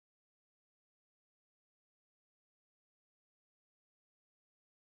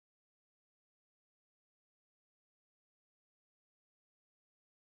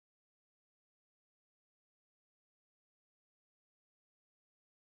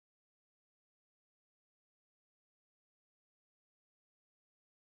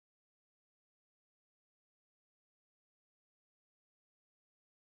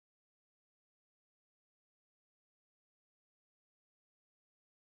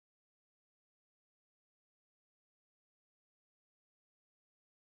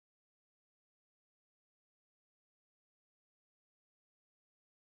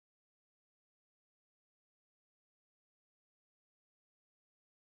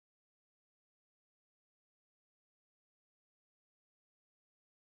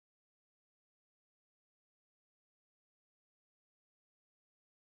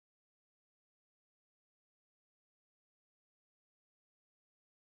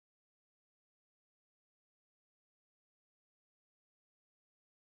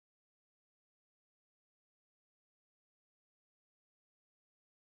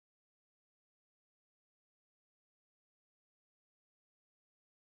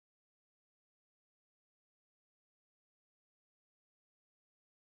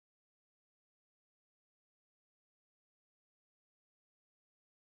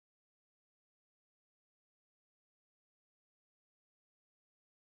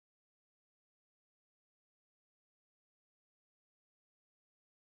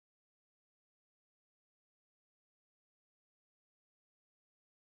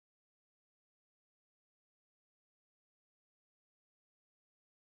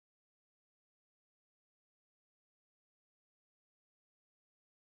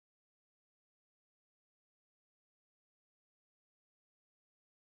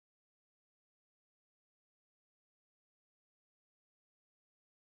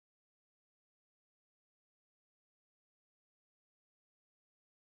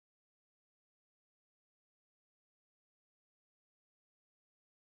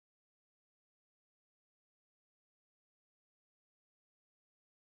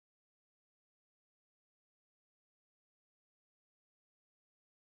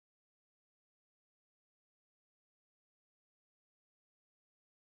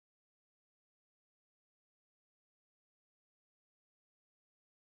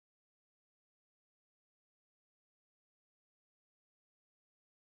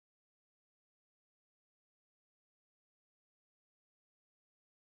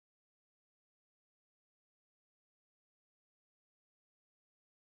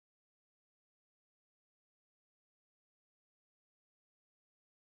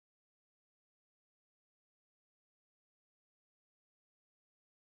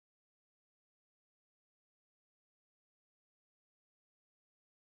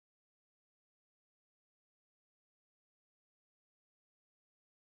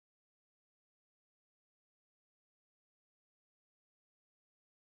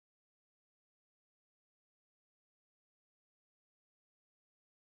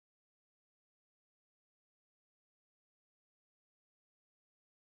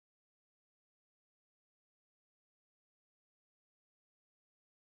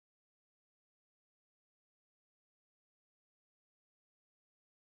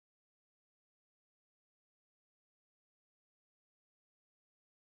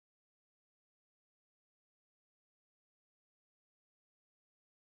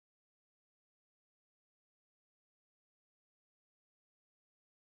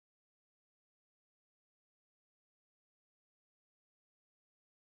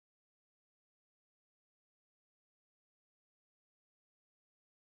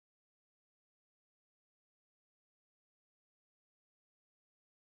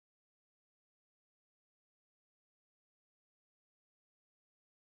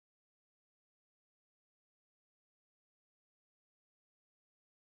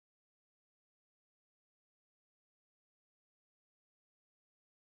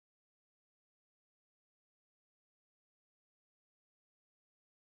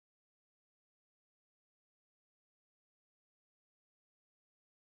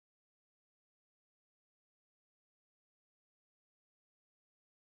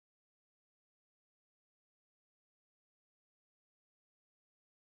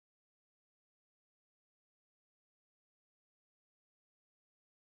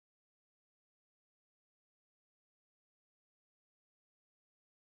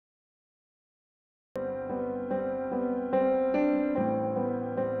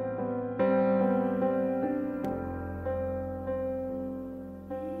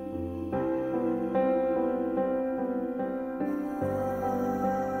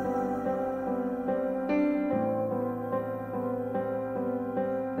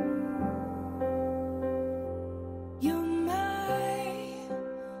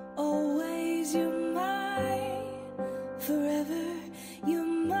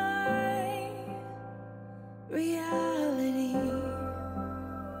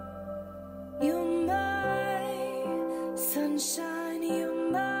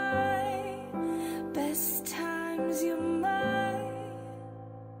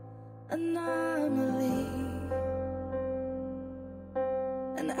anomaly,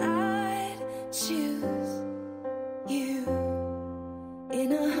 and I'd choose you in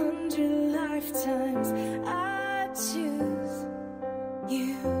 100 lifetimes. I'd choose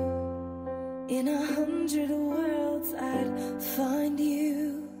you in 100 worlds. I'd find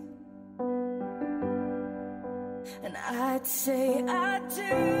you, and I'd say I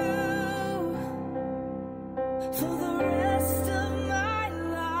do for the rest of my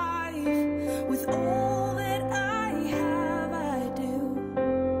life. With all that I have, I do,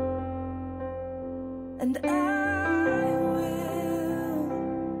 and I will.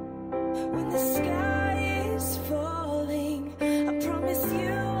 When the sky is falling, I promise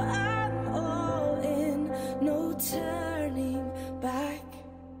you I'm all in, no turning back.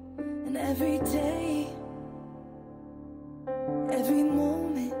 And every day, every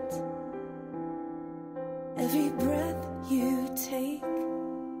moment, every breath you take,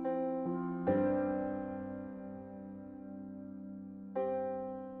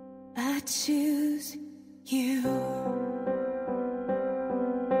 I choose you.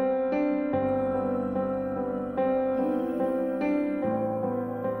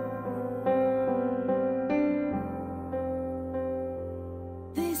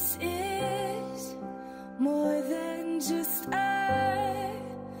 This is more than just a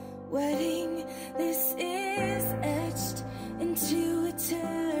wedding. This is etched into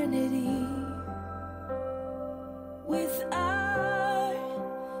eternity. With our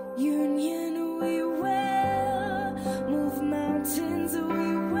union, we will move mountains. We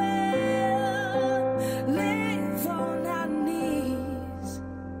will live on our knees,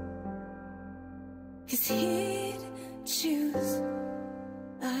 'cause he'd choose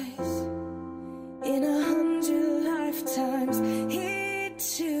us in 100 lifetimes. He'd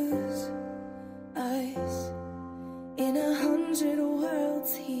choose us in 100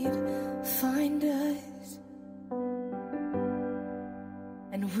 worlds. He'd find us,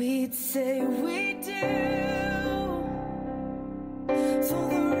 and we'd say we do for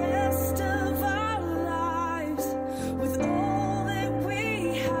the rest of our lives. With all that we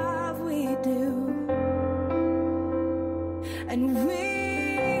have, we do, and we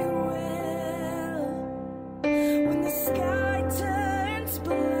will. When the sky turns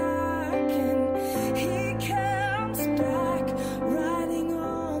black and he comes back riding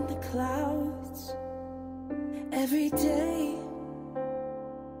on the clouds, every day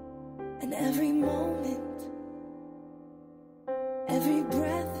and every moment, every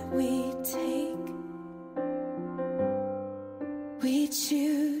breath we take, we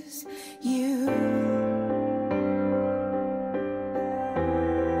choose you.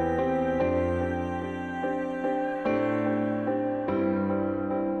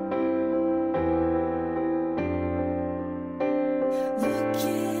 Look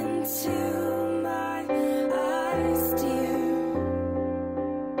into my eyes, dear.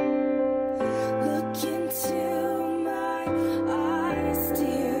 Look into my eyes,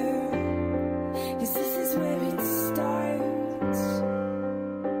 dear. 'Cause this is where it starts.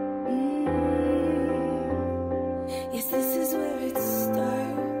 Yes, this is where it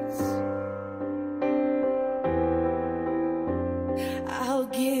starts. I'll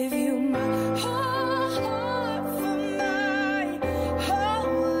give you my whole heart for my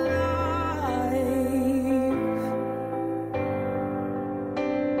whole life.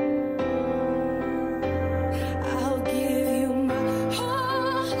 I'll give you my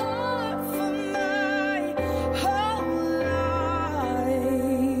whole heart for my whole life.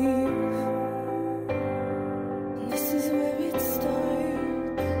 And this is where it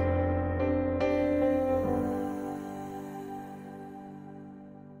starts.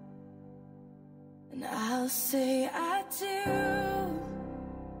 And I'll say I do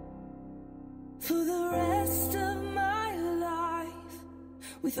for the rest of my life.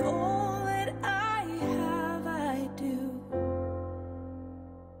 With all that I have, I do,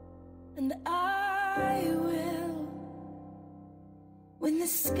 and I will. When the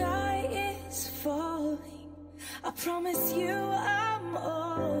sky is falling, I promise you I'm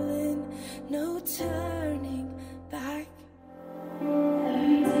all in, no turning